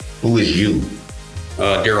Who is you?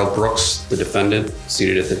 Daryl Brooks, the defendant,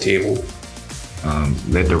 seated at the table.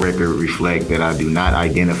 Let the record reflect that I do not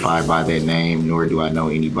identify by that name, nor do I know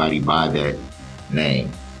anybody by that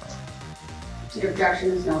name. Your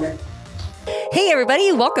objection is noted. Hey,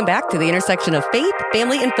 everybody. Welcome back to the intersection of faith,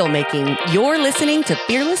 family, and filmmaking. You're listening to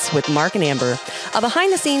Fearless with Mark and Amber, a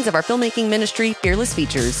behind the scenes of our filmmaking ministry, Fearless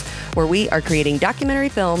Features, where we are creating documentary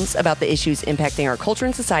films about the issues impacting our culture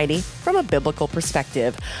and society from a biblical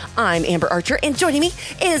perspective. I'm Amber Archer, and joining me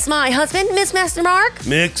is my husband, Miss Master Mark.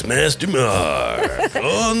 Mix Master Mark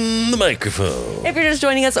on the microphone. If you're just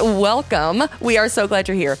joining us, welcome. We are so glad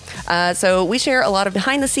you're here. So we share a lot of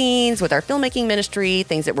behind the scenes with our filmmaking ministry,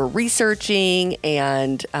 things that we're researching,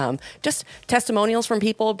 and just testimonials from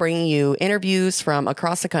people, bringing you interviews from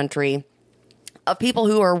across the country of people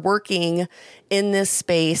who are working in this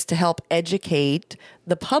space to help educate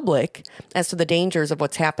the public as to the dangers of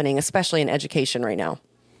what's happening, especially in education right now.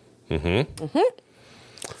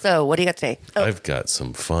 So what do you got today? I've got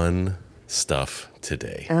some fun stuff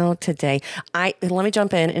today. Today. Let me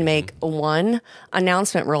jump in and make one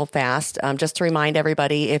announcement real fast. Just to remind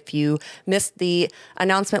everybody, if you missed the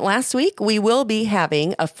announcement last week, we will be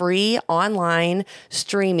having a free online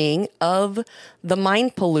streaming of The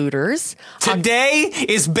Mind Polluters. Today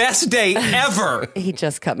is best day ever. He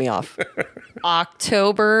just cut me off.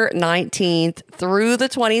 October 19th through the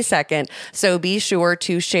 22nd. So be sure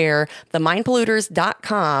to share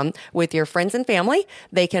themindpolluters.com with your friends and family.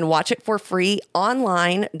 They can watch it for free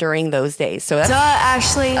online during those days. So that's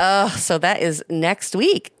Ashley. so that is next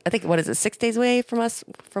week. I think, what is it, 6 days away from us,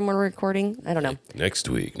 from when we're recording? I don't know. Next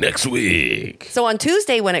week. So on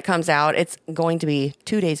Tuesday when it comes out, it's going to be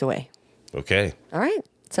 2 days away. Okay. All right.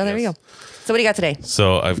 So there we go. So what do you got today?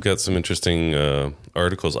 So I've got some interesting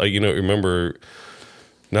articles. Remember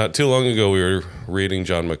not too long ago we were reading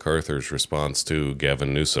John MacArthur's response to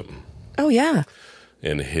Gavin Newsom. Oh, yeah.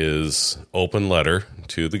 In his open letter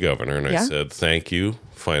to the governor. And I said, thank you.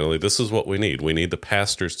 Finally, this is what we need. We need the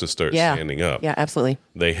pastors to start standing up. Yeah, absolutely.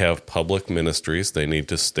 They have public ministries. They need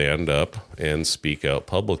to stand up and speak out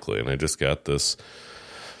publicly. And I just got this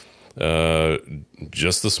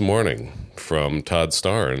just this morning from Todd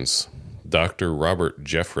Starnes. Dr. Robert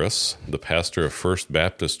Jeffress, the pastor of First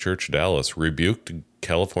Baptist Church Dallas, rebuked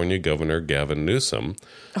California Governor Gavin Newsom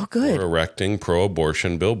for erecting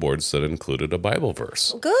pro-abortion billboards that included a Bible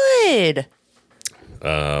verse. Good.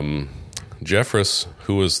 Jeffress,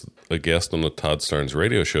 who was a guest on the Todd Starnes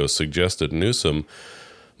radio show, suggested Newsom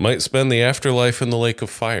might spend the afterlife in the lake of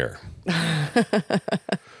fire.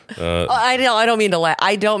 I don't mean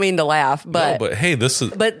to laugh. But no, but hey, this is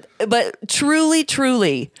but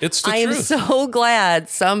truly, it's the I am truth. so glad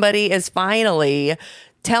somebody is finally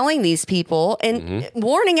telling these people and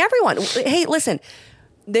warning everyone. Hey, listen,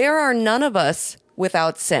 there are none of us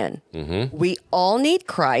without sin. We all need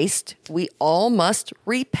Christ. We all must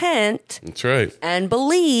repent. That's right. And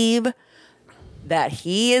believe that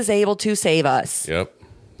He is able to save us. Yep.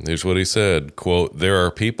 Here's what he said, quote, "There are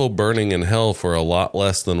people burning in hell for a lot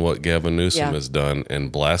less than what Gavin Newsom has done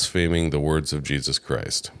and blaspheming the words of Jesus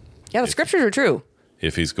Christ." Yeah, the scriptures are true.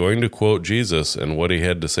 If he's going to quote Jesus and what he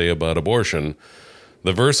had to say about abortion,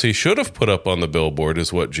 the verse he should have put up on the billboard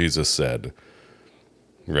is what Jesus said.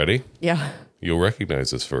 Ready? Yeah. You'll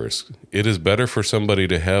recognize this verse. "It is better for somebody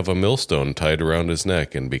to have a millstone tied around his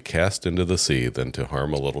neck and be cast into the sea than to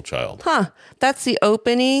harm a little child." That's the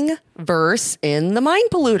opening verse in The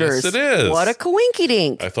Mind Polluters. Yes, it is. What a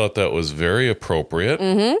coinky-dink. I thought that was very appropriate,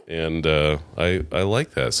 and I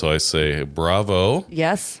like that. So I say bravo.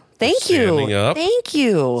 Yes. Thank you. Standing up. Thank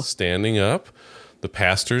you. Standing up. The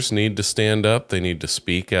pastors need to stand up. They need to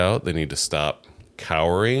speak out. They need to stop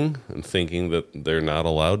cowering and thinking that they're not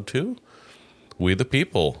allowed to. We the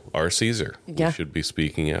people are Caesar. Yeah. We should be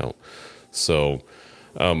speaking out. So,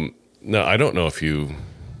 now I don't know if you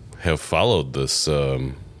have followed this,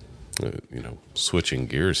 switching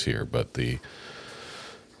gears here, but the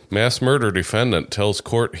mass murder defendant tells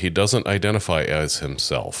court he doesn't identify as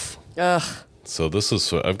himself. Ugh. So this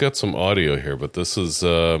is, I've got some audio here, but this is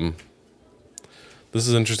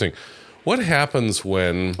interesting. What happens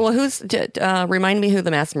when... Well, remind me who the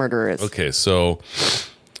mass murderer is. Okay, so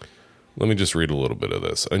let me just read a little bit of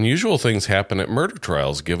this. "Unusual things happen at murder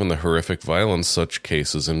trials given the horrific violence such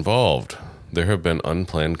cases involved. There have been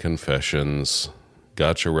unplanned confessions,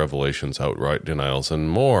 gotcha revelations, outright denials, and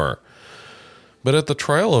more. But at the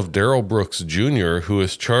trial of Daryl Brooks Jr., who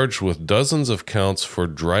is charged with dozens of counts for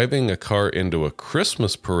driving a car into a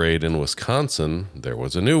Christmas parade in Wisconsin, there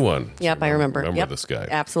was a new one." Yep, I remember. Remember this guy.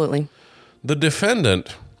 Absolutely. "The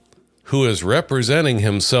defendant, who is representing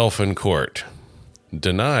himself in court,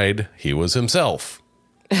 denied he was himself."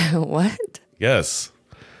 What? Yes.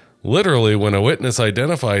 Literally, when a witness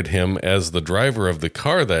identified him as the driver of the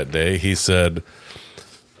car that day, he said,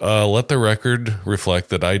 let the record reflect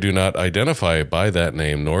that I do not identify by that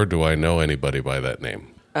name, nor do I know anybody by that name.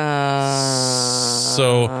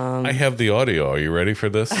 So I have the audio. Are you ready for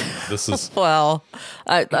this? This is Well,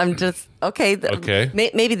 I'm just okay. Okay.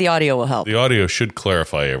 Maybe the audio will help. the audio should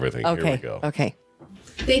clarify everything. Okay. Here we go. Okay.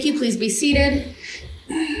 Thank you. Please be seated.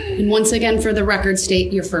 And once again, for the record,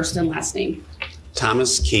 state your first and last name.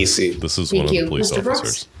 Thomas Casey. This is Thank one you. of the police Mr. officers.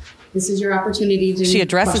 Brooks, this is your opportunity to. She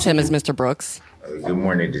addresses him question as Mr. Brooks. Good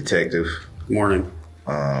morning, Detective. Morning.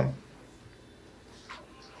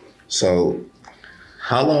 So,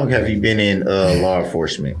 how long have you been in law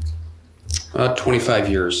enforcement? 25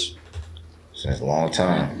 years. Since a long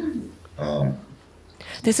time.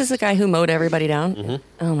 This is the guy who mowed everybody down? Mm-hmm.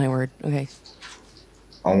 Oh, my word. Okay.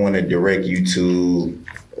 I want to direct you to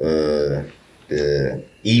the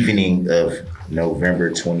evening of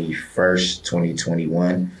November 21st,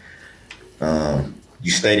 2021. You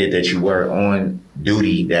stated that you were on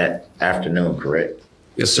duty that afternoon, correct?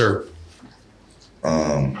 Yes, sir.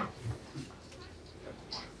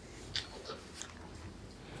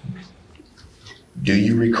 Do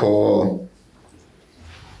you recall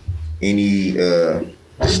any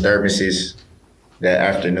disturbances that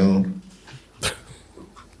afternoon?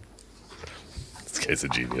 This guy's a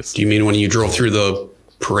genius. Do you mean when you drove through the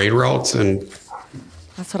parade routes? And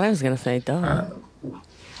That's what I was going to say. Duh.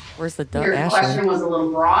 Where's the duh? Your question Ashley? was a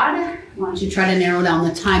little broad. Why don't you try to narrow down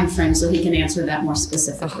the time frame so he can answer that more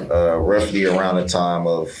specifically? Roughly around the time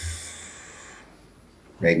of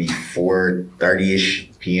maybe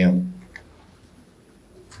 4:30ish p.m.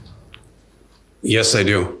 yes, I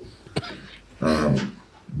do.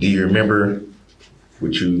 Do you remember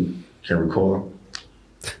what you can recall?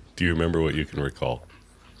 Do you remember what you can recall?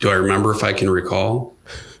 Do I remember if I can recall?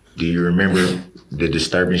 Do you remember the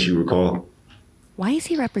disturbance you recall? Why is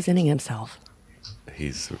he representing himself?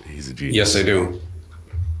 He's a genius. Yes, I do.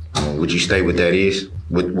 Would you state what that is?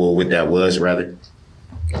 What that was, rather?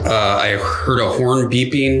 I heard a horn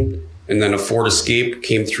beeping, and then a Ford Escape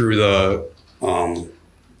came through the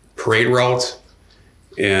parade route,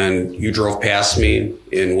 and you drove past me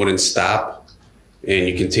and wouldn't stop, and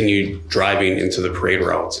you continued driving into the parade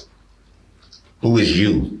route. Who is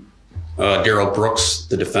you? Daryl Brooks,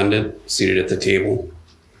 the defendant, seated at the table.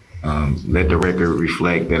 Let the record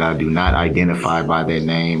reflect that I do not identify by that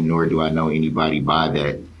name, nor do I know anybody by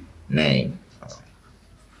that name.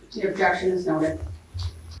 Your objection is noted.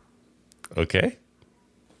 Okay.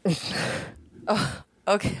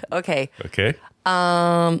 Okay. Okay. Okay.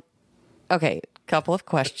 Okay. Couple of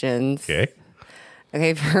questions. Okay.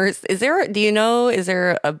 Okay. First, is there a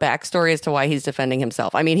backstory as to why he's defending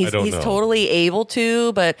himself? I mean, he's don't know. totally able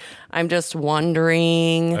to, but I'm just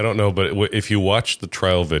wondering. I don't know, but if you watch the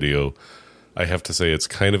trial video, I have to say it's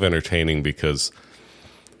kind of entertaining because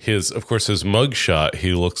of course, his mugshot,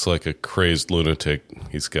 he looks like a crazed lunatic.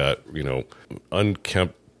 He's got,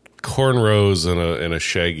 unkempt cornrows and a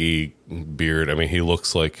shaggy beard. I mean, he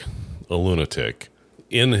looks like a lunatic.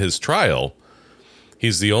 In his trial,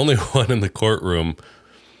 he's the only one in the courtroom.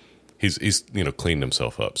 He's cleaned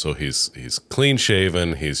himself up. So he's clean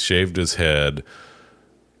shaven, he's shaved his head,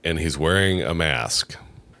 and he's wearing a mask.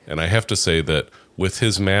 And I have to say that with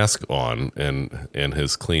his mask on and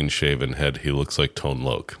his clean shaven head, he looks like Tone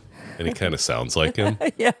Loc. And he kind of sounds like him.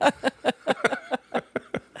 Yeah.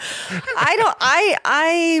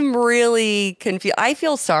 I'm really confused. I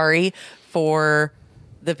feel sorry for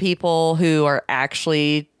the people who are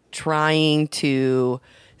actually trying to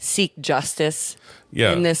seek justice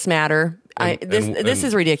in this matter. This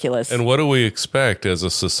is ridiculous. And what do we expect as a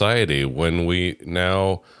society when we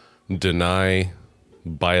now deny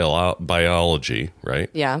biology, right?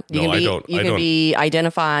 Yeah, You can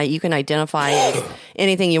identify as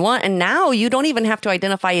anything you want, and now you don't even have to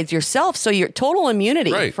identify as yourself. So you're total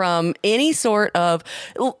immunity from any sort of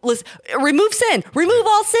remove sin, remove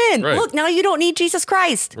all sin. Right. Look, now you don't need Jesus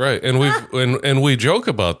Christ. Right, and we joke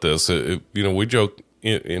about this. We joke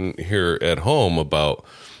in here at home about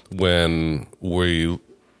when we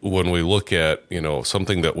look at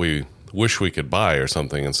something that we wish we could buy or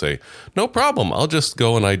something and say, no problem, I'll just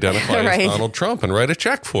go and identify as Donald Trump and write a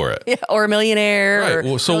check for it. Yeah, or a millionaire. Right.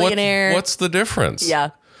 Or so billionaire. what's the difference? Yeah.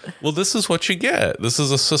 Well, this is what you get. This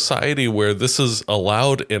is a society where this is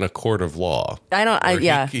allowed in a court of law.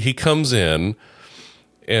 He He comes in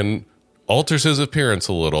and alters his appearance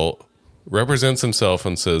a little, represents himself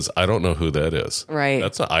and says, I don't know who that is. Right.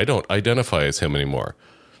 I don't identify as him anymore.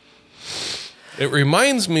 It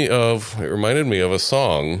reminded me of a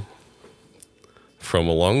song. from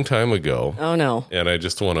a long time ago. Oh no. And I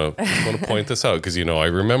just want to point this out because I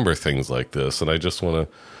remember things like this, and I just want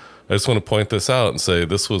to point this out and say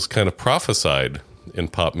this was kind of prophesied in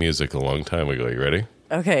pop music a long time ago. You ready?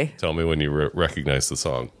 Okay. Tell me when you recognize the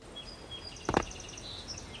song.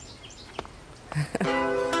 Yo,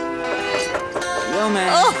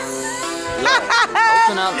 man.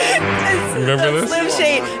 Open up. Remember this? Slim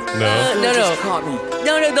Shady. No. No. Caught me.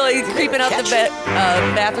 No, he's creeping out the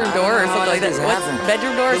bathroom door or something like that. What?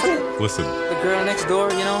 Bedroom door or something? Listen. The girl next door,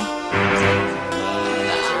 I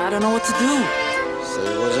don't know what to do.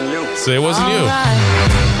 Say it wasn't you.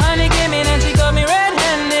 Honey came in and she got me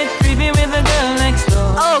red-handed, creepy with the girl next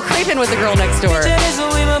door. Oh, creeping with the girl next door. So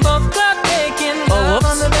we were both caught making love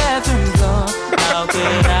on the bathroom floor. How could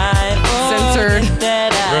I Censored.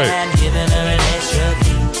 that I Right. had given her an extra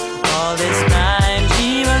key? All this time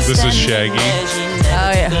she was This is standing Shaggy. there, she never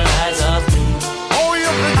Oh, yeah. took her eyes off me.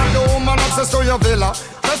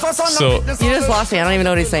 So You just lost me. I don't even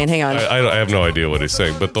know what he's saying. Hang on. I have no idea what he's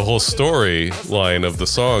saying, but the whole storyline of the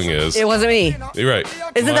song is It wasn't me. you're right.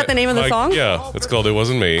 Isn't that the name of the song? Yeah, it's called "It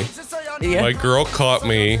Wasn't Me." Yeah. My girl caught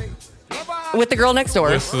me With the girl next door.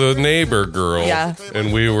 with the neighbor girl, Yeah.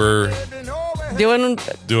 and we were Doing,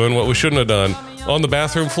 doing what we shouldn't have done on the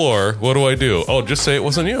bathroom floor. What do? Oh, just say it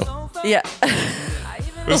wasn't you. yeah.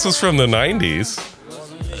 This is from the 90s.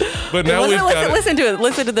 But now we've got it. Listen to it.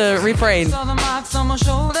 Listen to the refrain. Saw the marks on my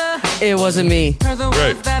shoulder. It wasn't me. Heard the words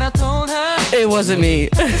Right. that I told her. It wasn't me.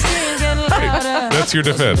 Screams getting louder. That's your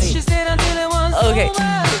defense, She stayed until it was Okay.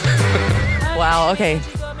 over. Wow. Okay.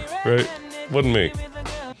 right? Wasn't me.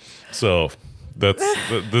 So that's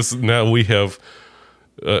this. Now we have,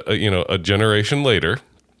 a generation later.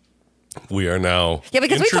 We are now Yeah,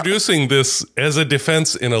 because we introducing this as a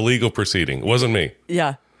defense in a legal proceeding. It wasn't me.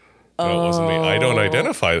 Yeah. No, it wasn't me. I don't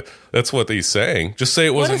identify. That's what he's saying. Just say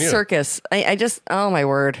it What a wasn't you. circus. I just, oh my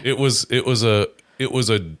word. It was a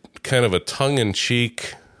kind of a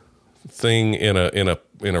tongue-in-cheek thing in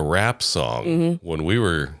a rap song when we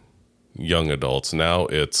were young adults. Now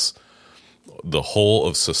it's the whole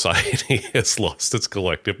of society has lost its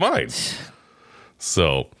collective mind.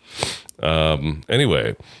 So,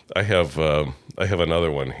 anyway, I have another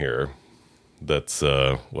one here. That's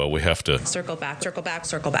we have to. Circle back, circle back,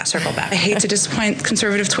 circle back, circle back. I hate to disappoint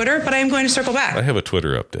conservative Twitter, but I am going to circle back. I have a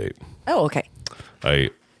Twitter update. Oh, okay.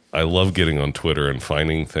 I love getting on Twitter and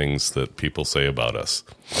finding things that people say about us.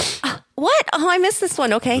 What? Oh, I missed this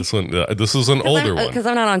one. Okay. This one, this is an older one. Because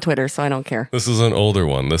I'm not on Twitter, so I don't care. This is an older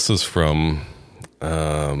one. This is from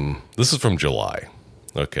July.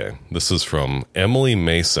 Okay, this is from Emily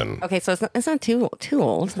Mason. Okay, so it's not too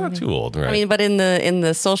old. It's not too old, right? I mean, but in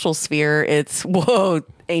the social sphere, it's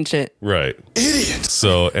ancient. Right. Idiot.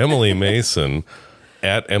 So Emily Mason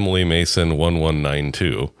at Emily Mason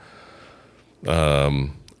 1192.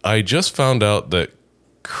 I just found out that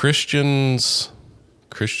Christian's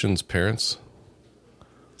parents.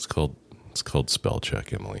 It's called spell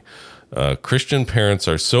check, Emily. Christian parents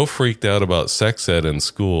are so freaked out about sex ed in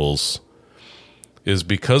schools is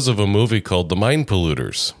because of a movie called The Mind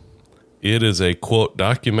Polluters. It is a, quote,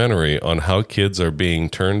 documentary on how kids are being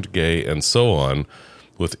turned gay and so on,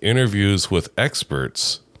 with interviews with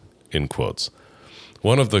experts, in quotes.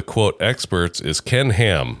 One of the, quote, experts is Ken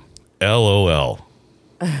Ham, LOL.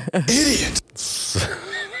 Idiot.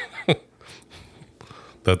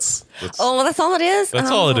 That's Oh, well, that's all it is?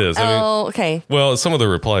 That's all it is. I mean, okay. Well, some of the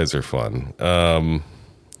replies are fun.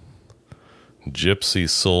 Gypsy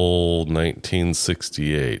Soul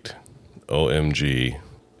 1968. OMG.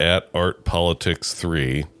 At Art Politics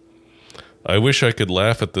 3. I wish I could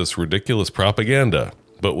laugh at this ridiculous propaganda,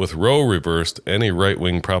 but with Roe reversed, any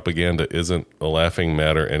right-wing propaganda isn't a laughing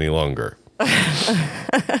matter any longer.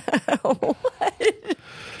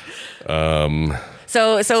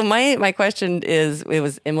 So my question is, it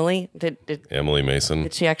was Emily. Did Emily Mason.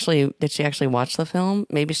 she actually watch the film?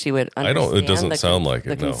 Maybe she would understand. It doesn't sound like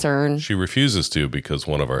the it. No. concern. She refuses to because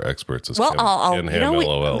one of our experts is Well, Ken Ham,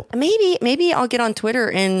 LOL. Maybe I'll get on Twitter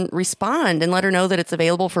and respond and let her know that it's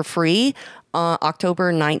available for free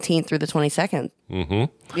October 19th through the 22nd.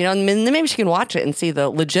 Mm-hmm. And then maybe she can watch it and see the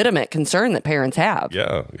legitimate concern that parents have.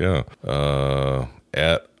 Yeah.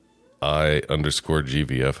 At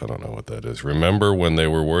I_GVF, I don't know what that is. Remember when they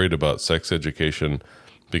were worried about sex education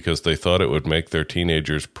because they thought it would make their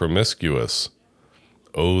teenagers promiscuous?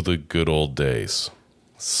 Oh, the good old days.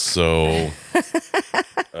 So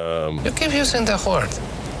You keep using the word.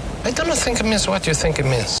 I don't think it means what you think it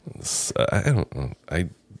means. I don't know.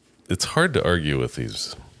 It's hard to argue with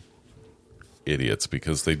these idiots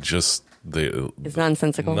because It's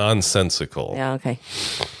nonsensical. nonsensical. Yeah. Okay.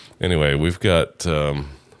 Anyway, we've got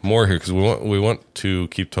more here because we want to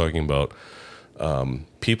keep talking about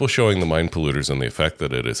people showing the mind polluters and the effect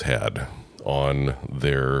that it has had on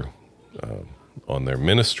their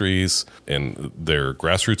ministries and their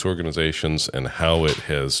grassroots organizations and how it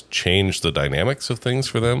has changed the dynamics of things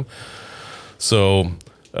for them. So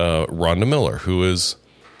Rhonda Miller, who is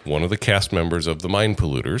one of the cast members of the Mind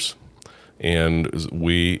Polluters, and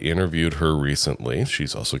we interviewed her recently.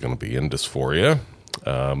 She's also going to be in Dysphoria.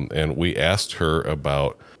 And we asked her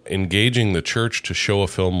about engaging the church to show a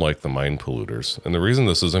film like The Mind Polluters. And the reason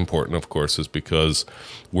this is important, of course, is because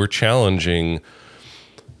we're challenging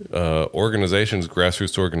organizations,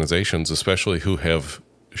 grassroots organizations, especially who have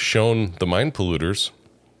shown The Mind Polluters,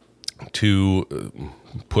 to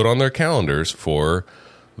put on their calendars for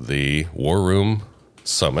the War Room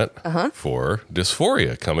Summit for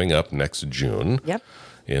Dysphoria coming up next June. Yep.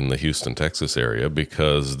 In the Houston, Texas area,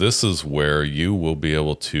 because this is where you will be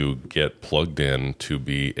able to get plugged in to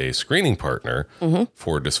be a screening partner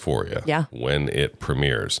for Dysphoria when it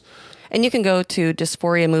premieres. And you can go to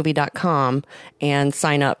dysphoriamovie.com and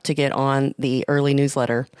sign up to get on the early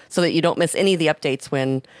newsletter so that you don't miss any of the updates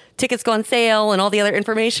when tickets go on sale and all the other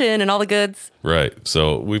information and all the goods. Right.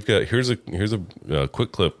 So we've got here's a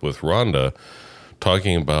quick clip with Rhonda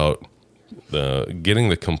talking about getting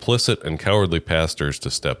the complicit and cowardly pastors to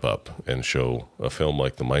step up and show a film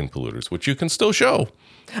like The Mind Polluters, which you can still show.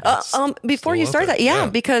 Before you start that,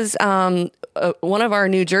 because one of our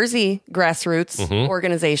New Jersey grassroots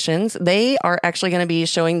organizations, they are actually going to be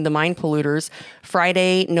showing The Mind Polluters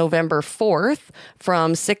Friday, November 4th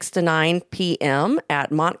from 6 to 9 p.m.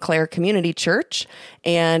 at Montclair Community Church.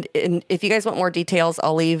 And if you guys want more details,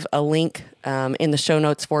 I'll leave a link in the show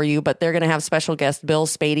notes for you, but they're going to have special guest Bill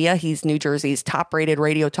Spadia. He's New Jersey's top-rated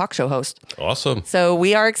radio talk show host. Awesome. So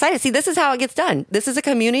we are excited. See, this is how it gets done. This is a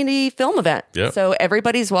community film event. Yep. So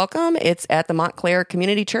everybody's welcome. It's at the Montclair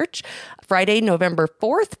Community Church, Friday, November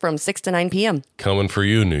 4th from 6 to 9 p.m. Coming for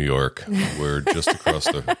you, New York. We're just across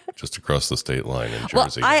the state line in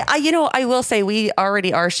Jersey. Well, I will say we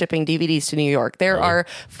already are shipping DVDs to New York. There are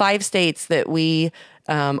 5 states that we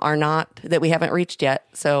that we haven't reached yet.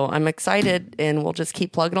 So I'm excited, and we'll just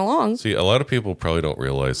keep plugging along. See, a lot of people probably don't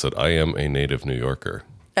realize that I am a native New Yorker.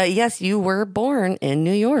 Yes, you were born in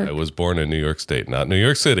New York. I was born in New York State, not New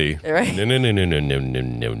York City. Right.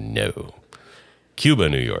 No. Cuba,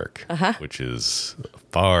 New York, which is a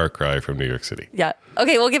far cry from New York City. Yeah.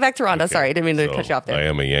 Okay, we'll get back to Rhonda. Okay. Sorry, I didn't mean to cut you off there. I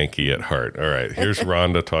am a Yankee at heart. All right, here's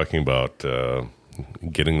Rhonda talking about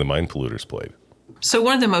getting The Mind Polluters played. So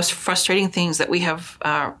one of the most frustrating things that we have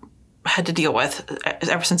had to deal with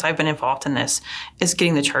ever since I've been involved in this is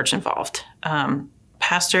getting the church involved.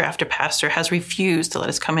 Pastor after pastor has refused to let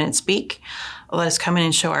us come in and speak, let us come in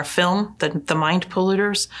and show our film, The Mind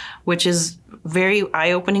Polluters, which is very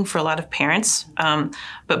eye-opening for a lot of parents.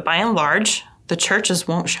 But by and large, the churches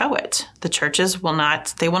won't show it. The churches will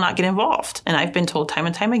not get involved. And I've been told time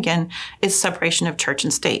and time again, it's separation of church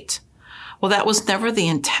and state. Well, that was never the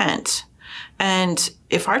intent. And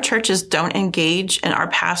if our churches don't engage and our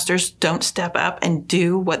pastors don't step up and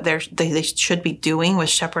do what they should be doing with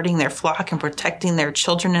shepherding their flock and protecting their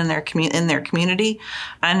children in their community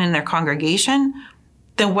and in their congregation,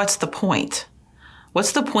 then what's the point?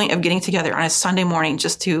 What's the point of getting together on a Sunday morning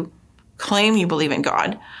just to claim you believe in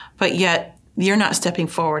God, but yet you're not stepping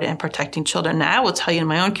forward and protecting children? Now, I will tell you, in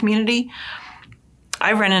my own community,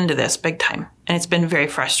 I ran into this big time, and it's been very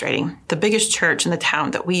frustrating. The biggest church in the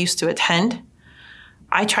town that we used to attend,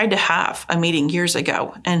 I tried to have a meeting years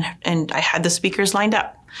ago, and I had the speakers lined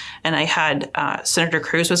up. And I had Senator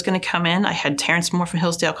Cruz was going to come in. I had Terrence Moore from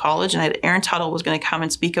Hillsdale College, and I had Aaron Tuttle was going to come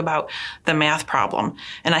and speak about the math problem.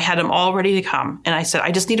 And I had them all ready to come. And I said,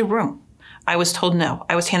 I just need a room. I was told no.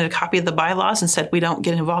 I was handed a copy of the bylaws and said, we don't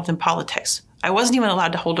get involved in politics. I wasn't even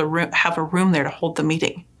allowed to have a room there to hold the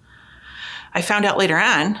meeting. I found out later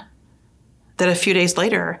on that a few days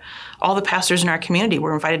later, all the pastors in our community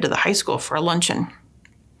were invited to the high school for a luncheon.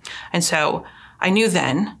 And so I knew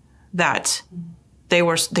then that they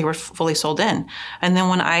were fully sold in. And then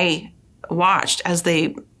when I watched as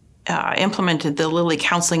they implemented the Lilly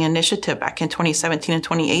Counseling Initiative back in 2017 and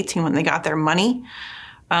 2018 when they got their money,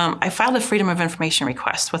 I filed a Freedom of Information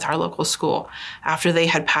request with our local school after they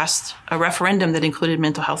had passed a referendum that included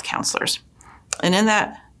mental health counselors. And in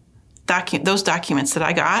those documents that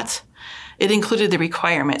I got, it included the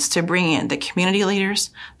requirements to bring in the community leaders,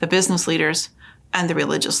 the business leaders, and the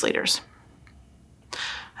religious leaders.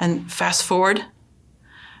 And fast forward,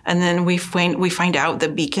 and then we find out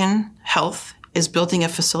that Beacon Health is building a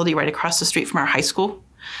facility right across the street from our high school.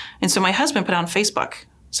 And so my husband put on Facebook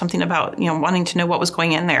something about, wanting to know what was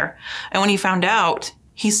going in there. And when he found out,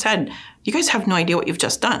 he said, You guys have no idea what you've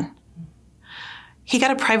just done. He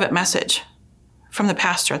got a private message from the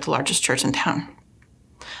pastor at the largest church in town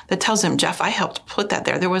that tells him, Jeff, I helped put that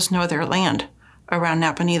there. There was no other land around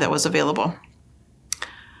Napanee that was available.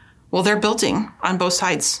 Well, they're building on both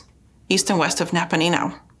sides, east and west of Napanee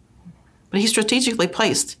now. But he strategically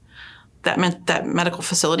placed that medical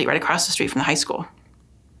facility right across the street from the high school.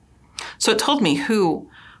 So it told me who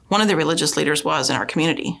one of the religious leaders was in our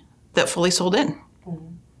community that fully sold in.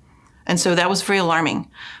 Mm-hmm. And so that was very alarming.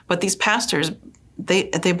 But these pastors, they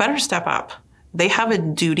better step up. They have a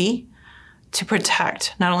duty to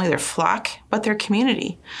protect not only their flock, but their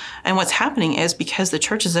community. And what's happening is because the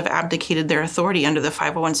churches have abdicated their authority under the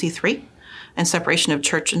 501c3 and separation of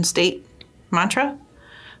church and state mantra,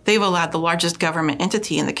 they've allowed the largest government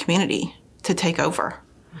entity in the community to take over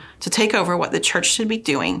what the church should be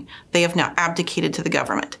doing. They have now abdicated to the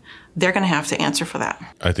government. They're going to have to answer for that.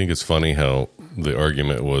 I think it's funny how the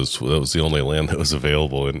argument was that was the only land that was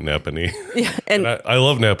available in Napanee. Yeah, and I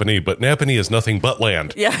love Napanee, but Napanee is nothing but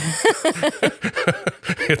land. Yeah.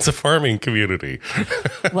 It's a farming community.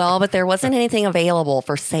 Well, but there wasn't anything available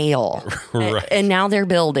for sale. Right. And now they're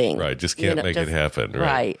building. Right. Just can't make it happen.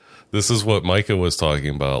 Right. This is what Micah was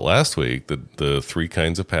talking about last week, the three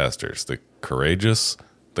kinds of pastors, the courageous,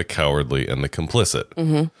 the cowardly, and the complicit.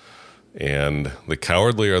 Mm-hmm. And the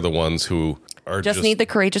cowardly are the ones who are just need the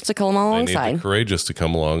courageous to come alongside. They need the courageous to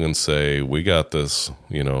come along and say, we got this,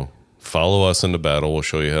 follow us into battle. We'll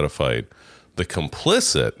show you how to fight. The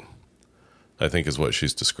complicit, I think, is what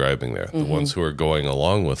she's describing there. Mm-hmm. The ones who are going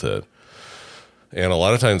along with it. And a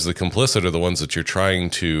lot of times the complicit are the ones that you're trying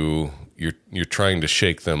to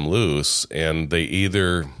shake them loose. And they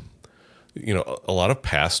either, a lot of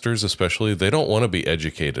pastors especially, they don't want to be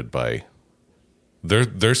educated by.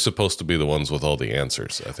 They're supposed to be the ones with all the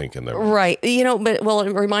answers, I think, in their mind. Right.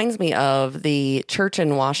 It reminds me of the church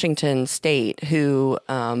in Washington State who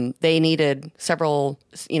they needed several,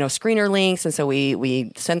 screener links. And so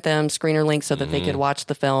we sent them screener links so that they could watch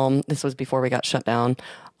the film. This was before we got shut down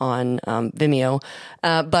on Vimeo.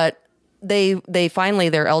 But they finally,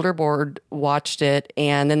 their elder board watched it,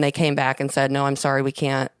 and then they came back and said, no, I'm sorry, we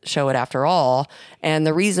can't show it after all. And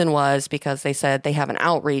the reason was because they said they have an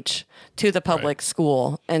outreach to the public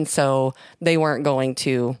school, and so they weren't going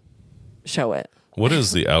to show it. What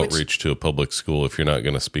is the outreach to a public school if you're not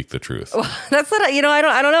going to speak the truth? Well, that's what I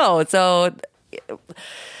don't know. So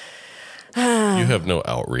you have no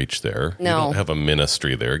outreach there. No. You don't have a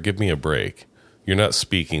ministry there. Give me a break. You're not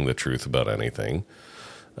speaking the truth about anything.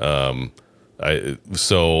 Or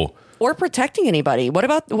protecting anybody. What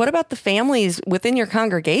about the families within your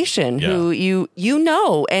congregation who you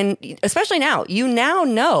know, and especially now, you now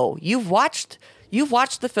know, you've watched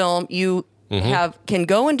the film, you can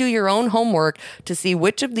go and do your own homework to see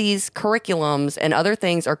which of these curriculums and other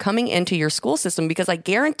things are coming into your school system, because I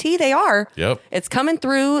guarantee they are. Yep. It's coming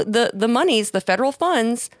through the monies, the federal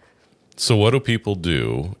funds. So what do people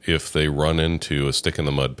do if they run into a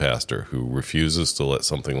stick-in-the-mud pastor who refuses to let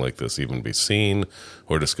something like this even be seen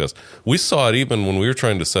or discussed? We saw it even when we were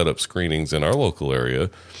trying to set up screenings in our local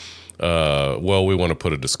area. We want to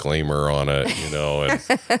put a disclaimer on it,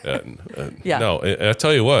 Yeah. No, I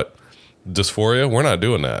tell you what, Dysphoria, we're not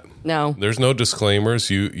doing that. No. There's no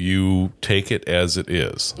disclaimers. You take it as it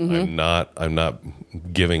is. Mm-hmm. I'm not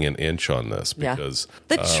giving an inch on this because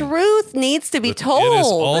the truth needs to be told. It is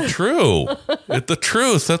all true. The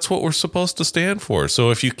truth, that's what we're supposed to stand for.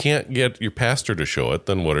 So if you can't get your pastor to show it,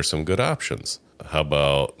 then what are some good options? How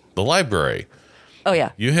about the library? Oh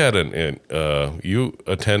yeah. You had you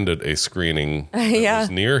attended a screening that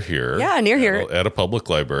was near here. Yeah, near here. At a public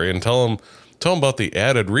library, and tell them about the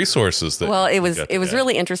added resources that. Well, it was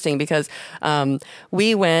really interesting because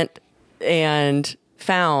we went and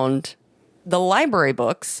found the library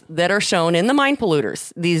books that are shown in the Mind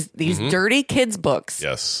Polluters. These dirty kids books.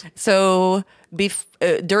 Yes. So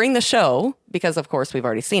during the show, because of course we've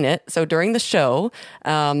already seen it. So during the show,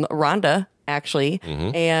 Rhonda actually,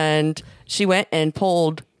 and she went and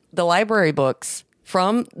pulled the library books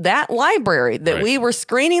from that library that we were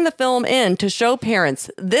screening the film in to show parents,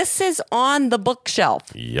 this is on the bookshelf.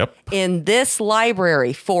 Yep. In this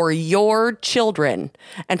library for your children.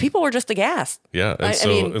 And people were just aghast. Yeah.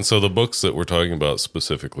 And so the books that we're talking about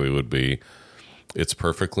specifically would be It's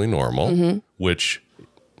Perfectly Normal, which,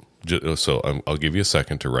 so I'll give you a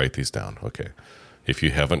second to write these down. Okay. If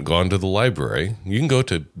you haven't gone to the library, you can go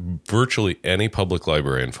to virtually any public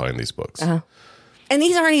library and find these books. Uh-huh. And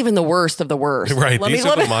these aren't even the worst of the worst. Right. These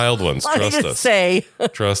are the mild ones. Trust us.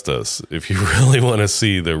 Trust us. If you really want to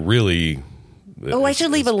see the really Oh, I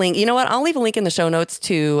should leave a link. You know what? I'll leave a link in the show notes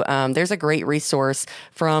to, there's a great resource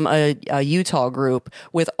from a Utah group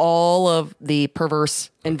with all of the perverse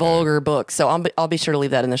and vulgar books. So I'll be sure to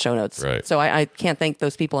leave that in the show notes. Right. So I can't thank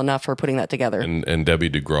those people enough for putting that together. And Debbie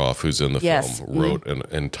DeGroff, who's in the film, wrote an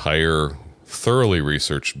entire thoroughly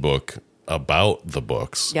researched book about the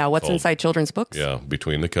books. Yeah, what's inside children's books? Yeah,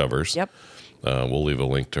 Between the Covers. Yep. We'll leave a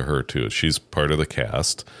link to her too. She's part of the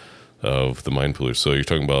cast of the Mind Polluters. So you're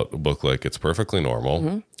talking about a book like It's Perfectly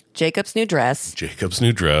Normal, Jacob's New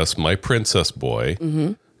Dress, My Princess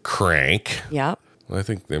Boy, Crank. Yep. I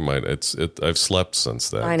think they might. I've slept since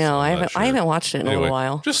then. I know. So I haven't watched it in a little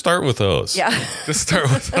while. Just start with those. Yeah. Just start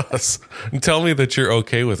with those and tell me that you're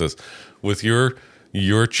okay with this, with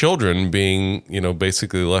your children being,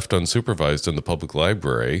 basically left unsupervised in the public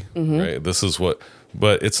library. Right. This is what.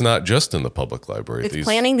 But it's not just in the public library. It's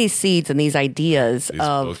planting these seeds and these ideas. These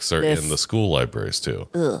books are in the school libraries too.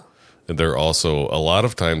 Ugh. And they're also a lot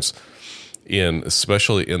of times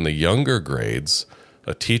especially in the younger grades,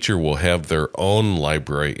 a teacher will have their own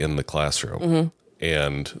library in the classroom.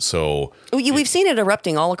 And so we've seen it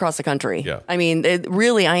erupting all across the country. Yeah. I mean,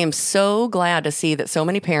 really, I am so glad to see that so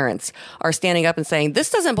many parents are standing up and saying, this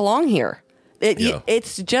doesn't belong here.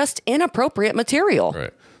 It's just inappropriate material.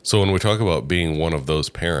 Right. So when we talk about being one of those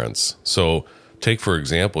parents, so take, for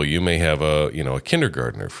example, you may have a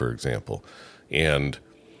kindergartner, for example, and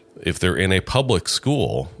if they're in a public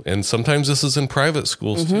school, and sometimes this is in private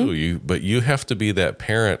schools too, but you have to be that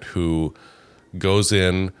parent who goes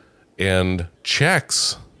in and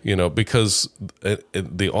checks, because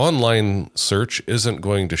the online search isn't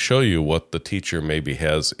going to show you what the teacher maybe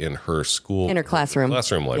has in her classroom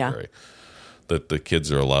library. Yeah. That the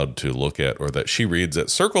kids are allowed to look at, or that she reads at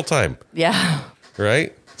circle time. Yeah.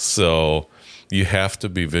 Right? So you have to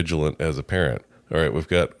be vigilant as a parent. All right, we've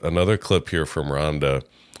got another clip here from Rhonda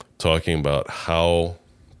talking about how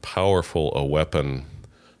powerful a weapon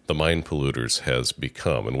the Mind Polluters has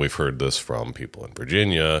become. And we've heard this from people in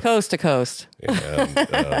Virginia. Coast to coast.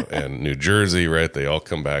 And New Jersey, right? They all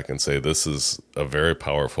come back and say this is a very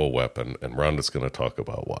powerful weapon. And Rhonda's going to talk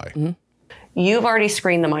about why. Mm-hmm. You've already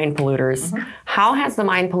screened the Mind Polluters. How has the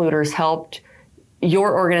Mind Polluters helped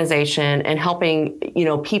your organization and helping,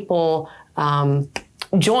 people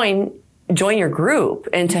join your group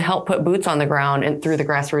and to help put boots on the ground and through the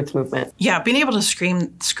grassroots movement? Yeah, being able to screen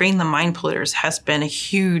the Mind Polluters has been a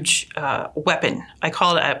huge weapon. I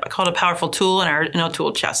call it a powerful tool in our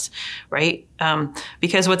tool chest, right?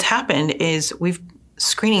 Because what's happened is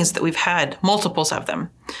screenings that we've had, multiples of them.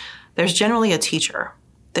 There's generally a teacher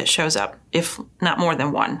that shows up, if not more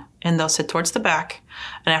than one, and they'll sit towards the back.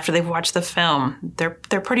 And after they've watched the film,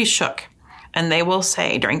 they're pretty shook, and they will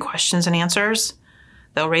say during questions and answers,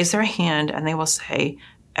 they'll raise their hand and they will say,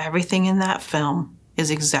 everything in that film is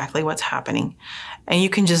exactly what's happening. And you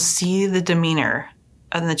can just see the demeanor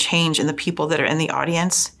and the change in the people that are in the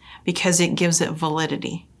audience because it gives it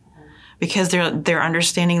validity. Because they're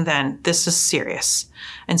understanding then this is serious.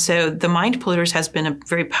 And so the Mind Polluters has been a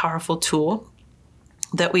very powerful tool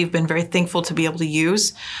that we've been very thankful to be able to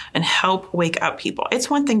use and help wake up people. It's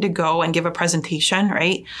one thing to go and give a presentation,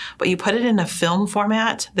 right? But you put it in a film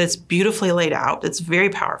format that's beautifully laid out, that's very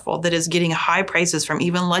powerful, that is getting high praises from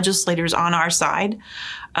even legislators on our side.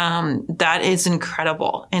 That is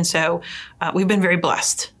incredible. And so we've been very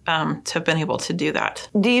blessed to have been able to do that.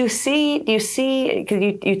 Do you see,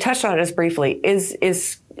 because you touched on it just briefly,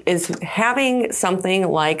 is having something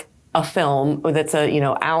like a film that's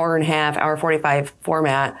hour and a half, hour 45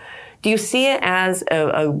 format, do you see it as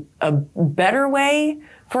a better way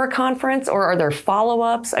for a conference, or are there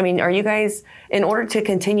follow-ups? I mean, are you guys, in order to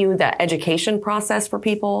continue that education process for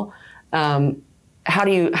people, how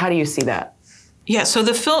do you see that? Yeah, so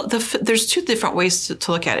there's two different ways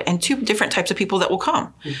to look at it, and two different types of people that will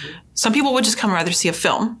come. Mm-hmm. Some people would just come and rather see a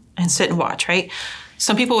film and sit and watch, right?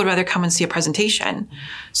 Some people would rather come and see a presentation.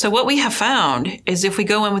 So what we have found is if we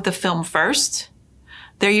go in with the film first,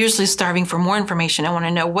 they're usually starving for more information and want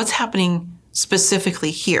to know what's happening specifically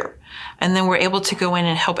here. And then we're able to go in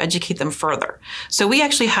and help educate them further. So we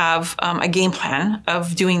actually have a game plan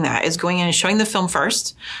of doing that, is going in and showing the film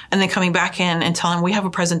first, and then coming back in and telling them we have a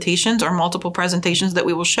presentations or multiple presentations that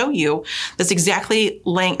we will show you that's exactly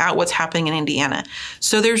laying out what's happening in Indiana.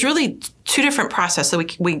 So there's really two different processes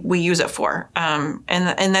that we use it for.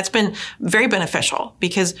 And that's been very beneficial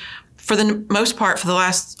because for the most part, for the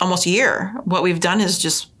last almost year, what we've done is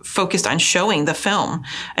just focused on showing the film.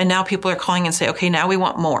 And now people are calling and say, okay, now we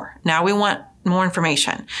want more. Now we want more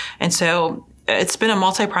information. And so it's been a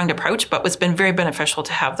multi-pronged approach, but it's been very beneficial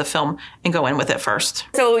to have the film and go in with it first.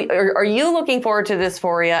 So are you looking forward to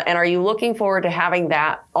Dysphoria, and are you looking forward to having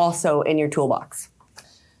that also in your toolbox?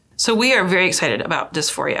 So we are very excited about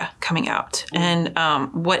Dysphoria coming out and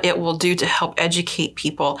what it will do to help educate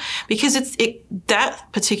people, because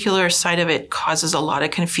that particular side of it causes a lot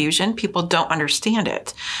of confusion. People don't understand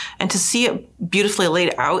it, and to see it beautifully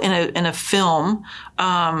laid out in a film,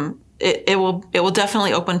 it will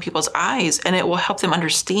definitely open people's eyes, and it will help them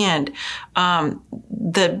understand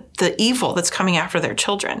the evil that's coming after their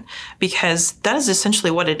children, because that is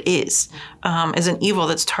essentially what it is an evil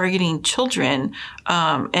that's targeting children,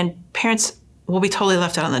 and parents will be totally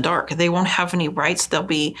left out in the dark. They won't have any rights. They'll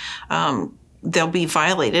be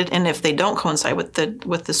violated, and if they don't coincide with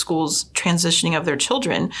the school's transitioning of their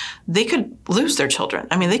children, they could lose their children.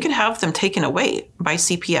 I mean, they could have them taken away by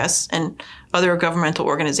CPS and other governmental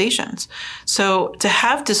organizations. So to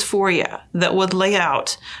have Dysphoria that would lay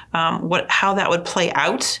out how that would play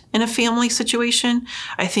out in a family situation,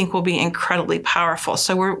 I think will be incredibly powerful.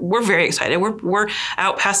 So we're very excited. We're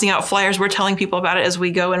out passing out flyers. We're telling people about it as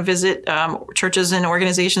we go and visit churches and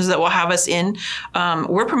organizations that will have us in.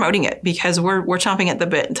 We're promoting it because we're chomping at the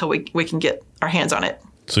bit until we can get our hands on it.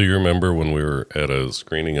 So you remember when we were at a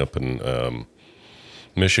screening up in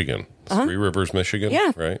Michigan, Three Rivers, Michigan,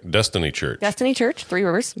 yeah, right? Destiny Church, Three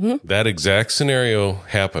Rivers. Mm-hmm. That exact scenario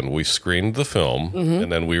happened. We screened the film,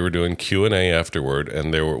 and then we were doing Q&A afterward,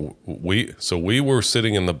 and we were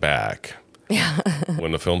sitting in the back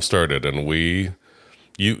when the film started, and we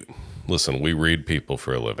read people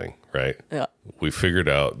for a living, right? Yeah. We figured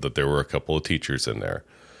out that there were a couple of teachers in there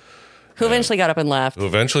who eventually got up and left.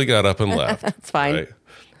 That's fine. Right?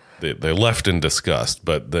 They left in disgust,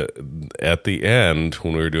 but at the end,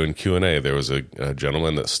 when we were doing Q&A, there was a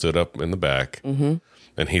gentleman that stood up in the back, and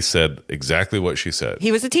he said exactly what she said.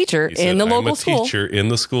 He was a teacher in the local school. I'm a teacher in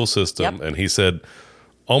the school system, and he said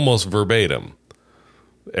almost verbatim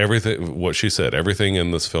everything what she said. Everything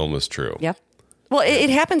in this film is true. Yep. Well,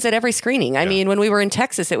 it happens at every screening. I mean, when we were in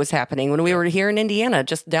Texas, it was happening. When we were here in Indiana,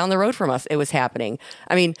 just down the road from us, it was happening.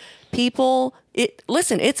 I mean, people,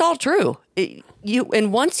 listen, it's all true.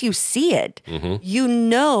 And once you see it, you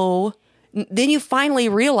know, then you finally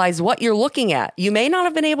realize what you're looking at. You may not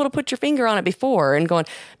have been able to put your finger on it before and going,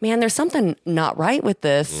 man, there's something not right with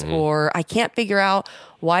this, or I can't figure out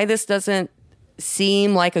why this doesn't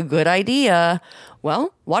seem like a good idea.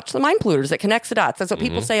 Well, watch The Mind Polluters. It connects the dots. That's what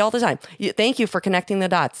people say all the time. Thank you for connecting the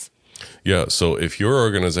dots. Yeah, so if your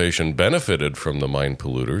organization benefited from The Mind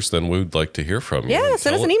Polluters, then we'd like to hear from you. Yeah,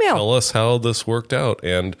 send us an email. Tell us how this worked out.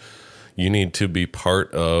 And you need to be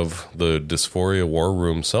part of the Dysphoria War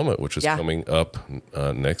Room Summit, which is coming up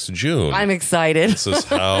next June. I'm excited. This is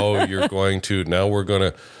how you're going to... Now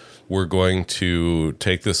we're going to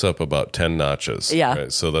take this up about 10 notches. Yeah.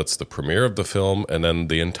 Right? So that's the premiere of the film, and then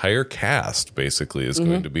the entire cast basically is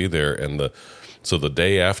going to be there. And so the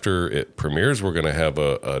day after it premieres, we're going to have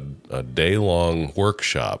a day-long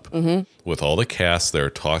workshop with all the cast there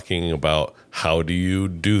talking about how do you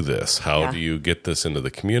do this? How do you get this into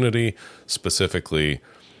the community, specifically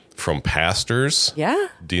from pastors? Yeah.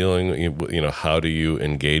 Dealing, how do you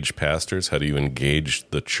engage pastors? How do you engage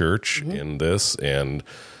the church in this? And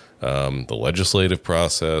the legislative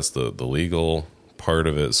process, the legal part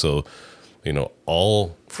of it. So,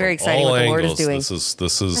 all very exciting what the Lord is doing. This is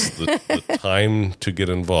the time to get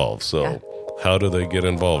involved. So, how do they get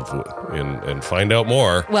involved and find out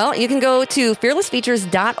more? Well, you can go to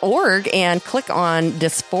fearlessfeatures.org and click on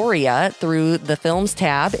Dysphoria through the Films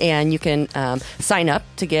tab, and you can sign up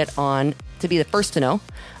to get on to be the first to know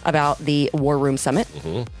about the War Room Summit.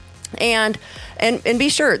 And be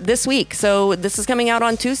sure this week, so this is coming out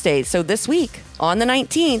on Tuesday, so this week on the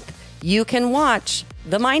 19th, you can watch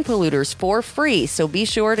The Mind Polluters for free. So be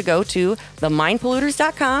sure to go to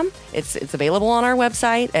themindpolluters.com. It's available on our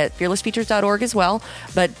website at fearlessfeatures.org as well.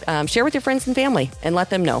 But share with your friends and family and let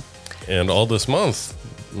them know. And all this month,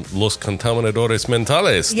 Los Contaminadores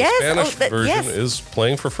Mentales, the Spanish version, is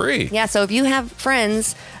playing for free. Yeah, so if you have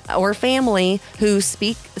friends or family who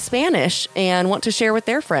speak Spanish and want to share with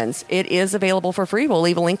their friends, it is available for free. We'll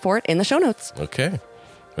leave a link for it in the show notes. Okay.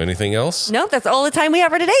 Anything else? No, that's all the time we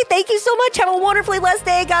have for today. Thank you so much. Have a wonderfully blessed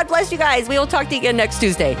day. God bless you guys. We will talk to you again next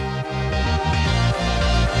Tuesday.